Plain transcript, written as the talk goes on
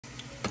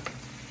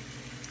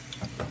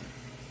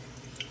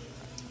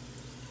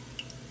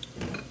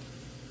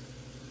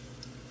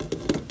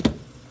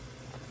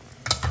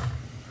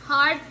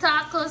hard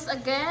tacos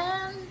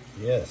again.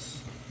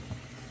 Yes.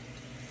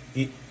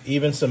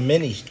 Even some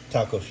mini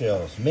taco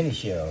shells, mini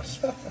shells.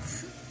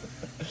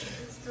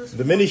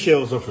 The mini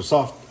shells are for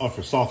soft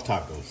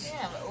tacos.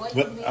 Yeah, but what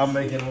But I'm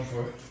making them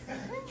for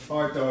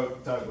hard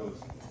tacos.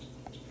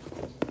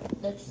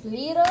 That's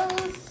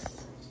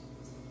lettuce,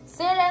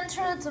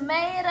 cilantro,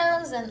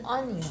 tomatoes, and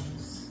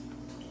onions.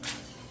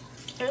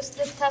 Here's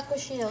the taco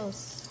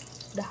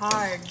shells. The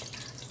hard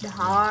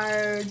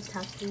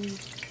taco.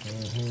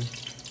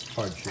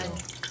 Hard shell.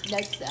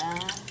 That's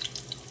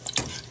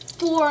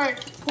pork,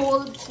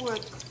 pulled pork.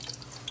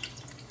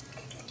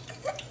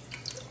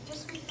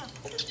 Just wait up.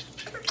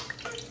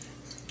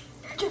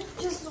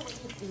 Just wait,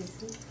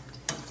 easy.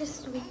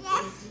 Just wait,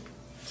 easy.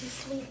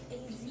 Just wait,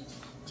 easy.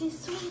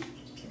 Just wait.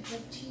 The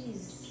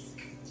cheese.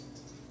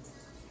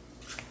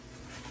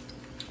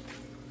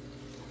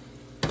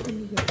 Let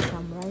me get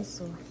some rice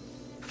so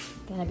it's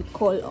gonna be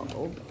cold all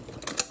over.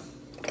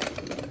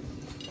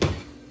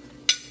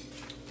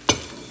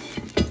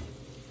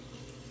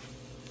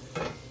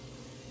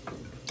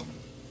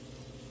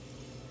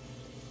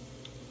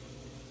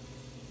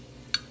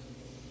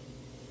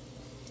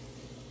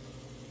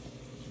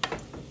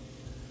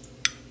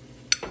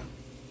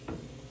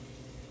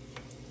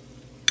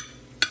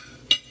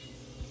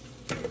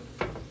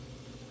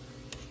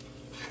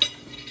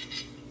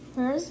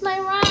 Here's my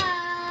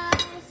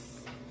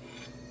rice.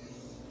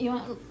 You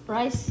want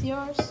rice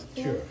yours?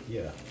 Sure,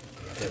 yeah.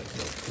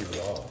 That's too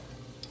raw.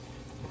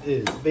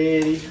 It's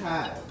very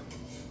hot.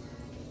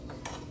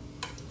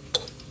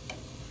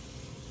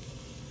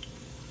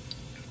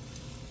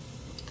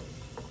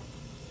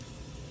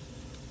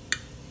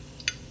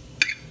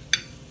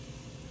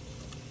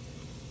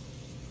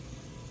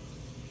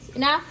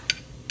 Enough?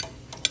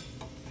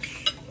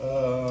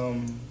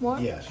 More?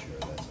 Yeah, sure,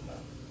 that's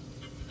enough.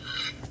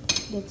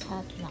 It's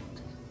hot now.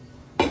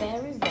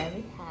 Very,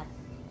 very hot.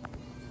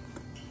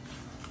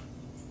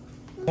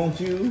 Won't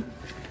you?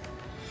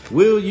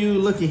 Will you?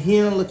 Looky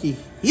here, looky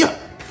here.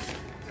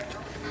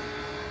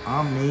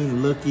 I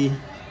mean, looky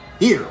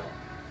here.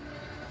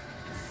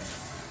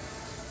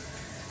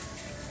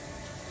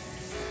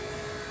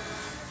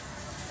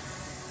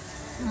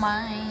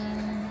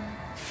 Mine.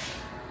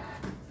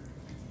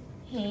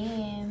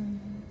 Him.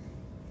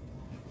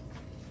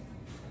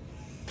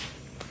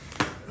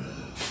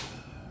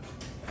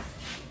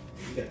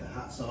 You got the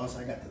hot sauce,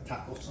 I got the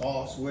taco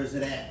sauce. Where's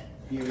it at?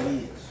 Here it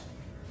is.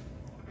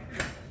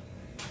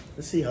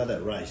 Let's see how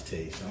that rice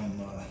tastes.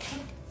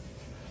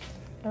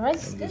 The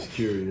rice is I'm good. just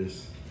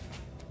curious.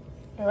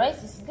 The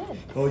rice is good.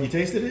 Oh, you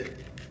tasted it?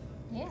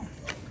 Yeah.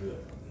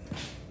 Good.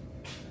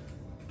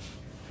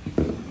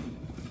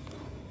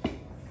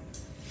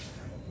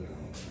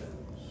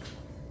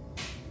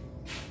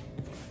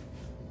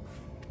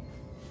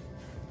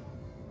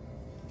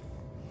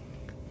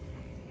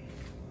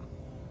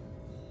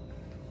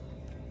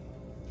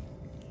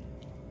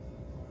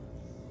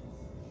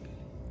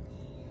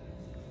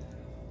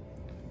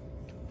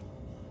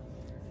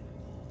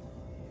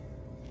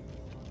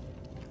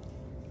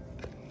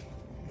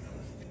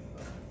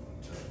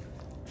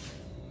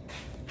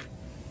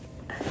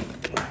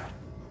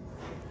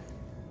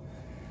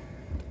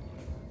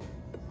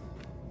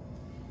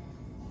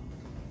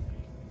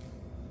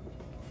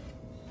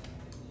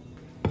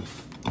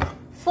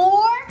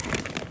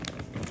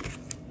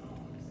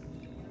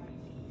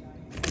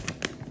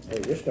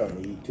 Hey, you're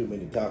starting to eat too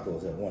many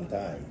tacos at one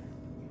time.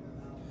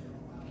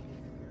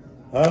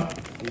 Huh?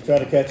 You trying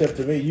to catch up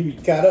to me? You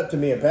caught up to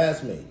me and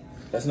passed me.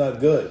 That's not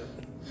good.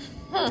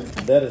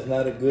 That is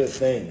not a good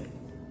thing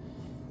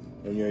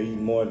when you're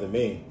eating more than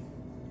me.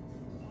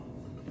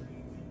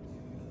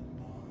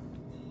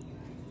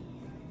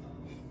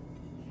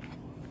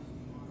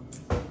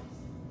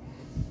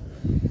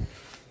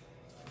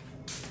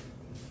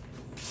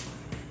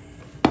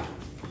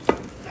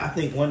 I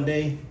think one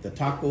day the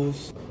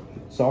tacos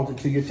salted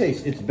to your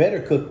taste. It's better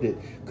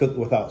cooked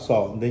without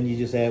salt, and then you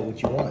just add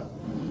what you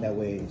want. That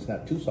way it's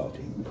not too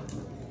salty.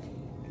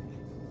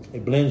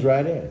 It blends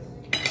right in.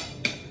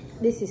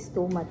 This is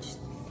too much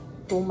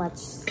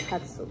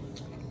hot sauce.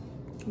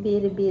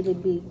 Very, very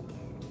big.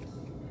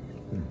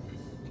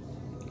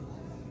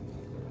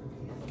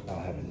 I'll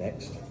have it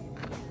next.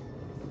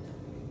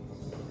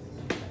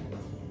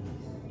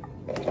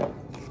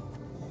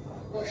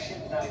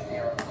 Ocean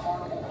nightmare.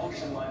 Carnival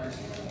ocean liners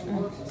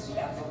emergency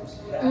efforts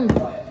backed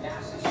by a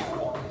massive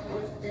storm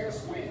with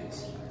fierce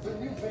winds. The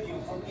new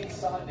video from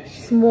inside the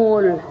ship.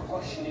 Small.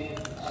 Rushing in,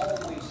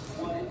 hallways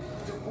flooded,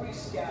 debris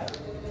scattered.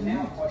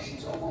 Now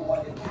questions over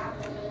what had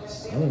happened.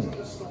 Scenes of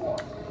the storm.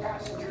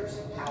 Passengers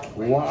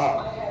outraged. Wow.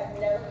 I have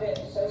never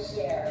been so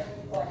scared.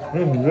 Like I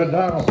Good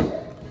down.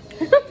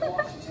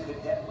 Washington, the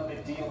debt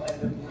limit deal,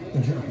 and the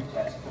big tribute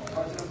test for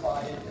President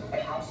Biden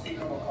and House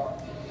Speaker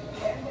McCarthy.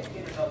 Can they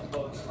get enough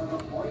votes for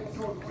the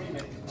breakthrough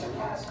agreement to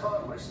pass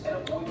Congress and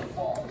avoid the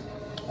fall?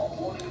 A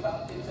warning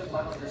about infant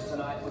loungers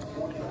tonight with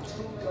more than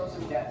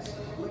 24 deaths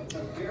linked to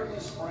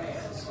various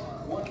brands.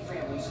 One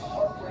family's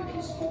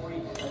heartbreaking story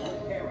and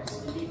what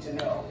parents need to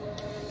know.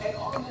 And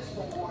on this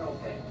Memorial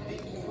Day,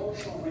 the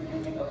emotional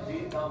reunion of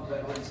Vietnam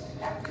veterans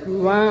after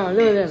Wow,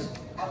 look at them.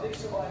 how they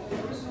survived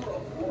prisoner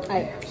of war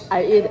camps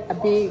I eat a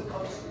across big. the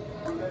country,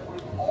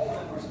 remembering all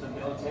members of the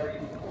military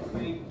who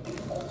made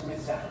the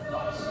ultimate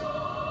sacrifice.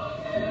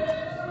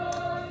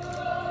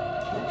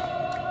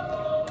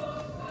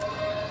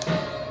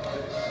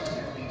 This is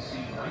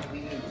NBC Nightly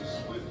News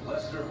with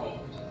Lester Holt.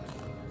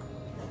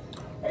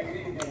 Hey, good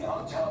evening.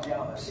 I'm Tom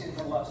Galvez in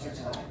for Lester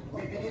tonight.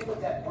 We begin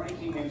with that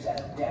breaking news out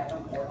of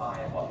Davenport,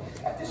 Iowa,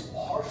 at this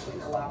partially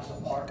collapsed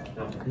apartment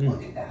building.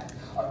 Look at that.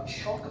 A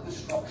chunk of the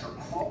structure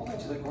crumbling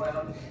to the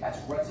ground as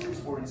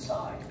residents were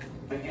inside.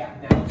 The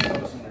gap now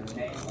exposing the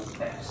mangled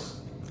mess.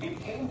 It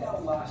came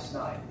down last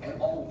night, and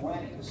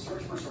already the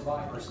search for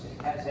survivors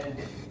has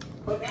ended.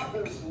 But now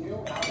there's new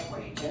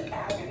outrage and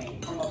agony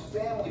from a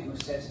family who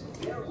says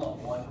their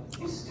loved one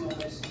is still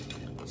missing.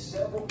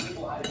 Several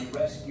people had to be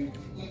rescued,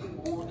 even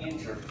more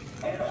injured.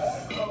 And it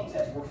all comes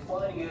as we're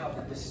finding out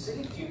that the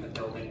safety of the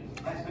building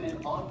has been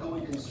an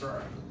ongoing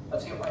concern.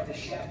 Let's get right to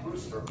Shaq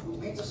Brewster, who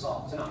leads us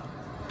off tonight.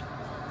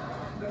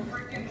 The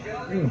freaking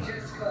building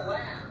just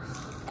collapsed.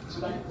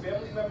 Tonight,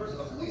 family members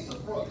of Lisa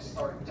Brooks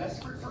are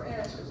desperate for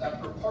answers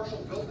after a partial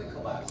building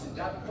collapse in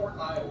Davenport,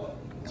 Iowa.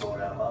 Told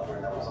her I love her,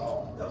 and that was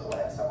all. That was the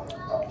last time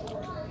I talked to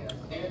her.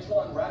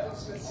 Antoine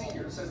Raven-Smith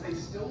Sr. says they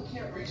still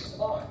can't reach his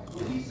aunt,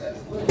 who he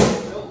says lives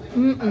in the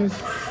building.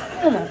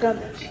 Oh my God.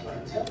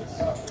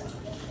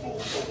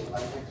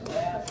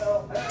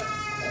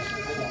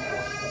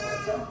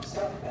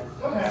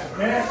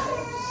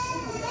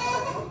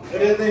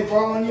 Did that thing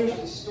fall on you? Did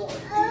it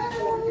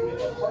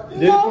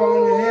fall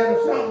on your head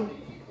or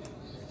something?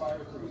 Fire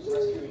crews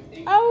rescuing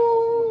 8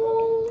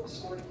 Oh.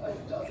 escorting a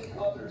dozen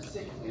others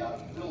safely out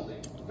of the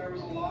building. There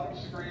was a lot of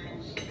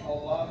screams, a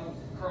lot of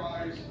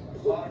cries,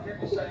 a lot of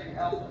people saying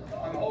help.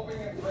 I'm hoping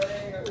and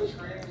praying that the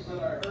screams that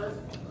I heard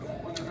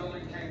when the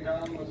building came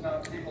down was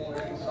not people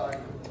inside.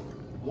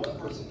 One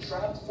person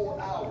trapped for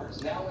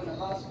hours, now in the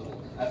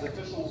hospital, as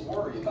officials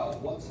worry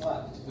about what's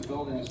left. The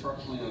building is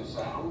structurally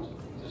unsound,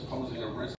 is posing a risk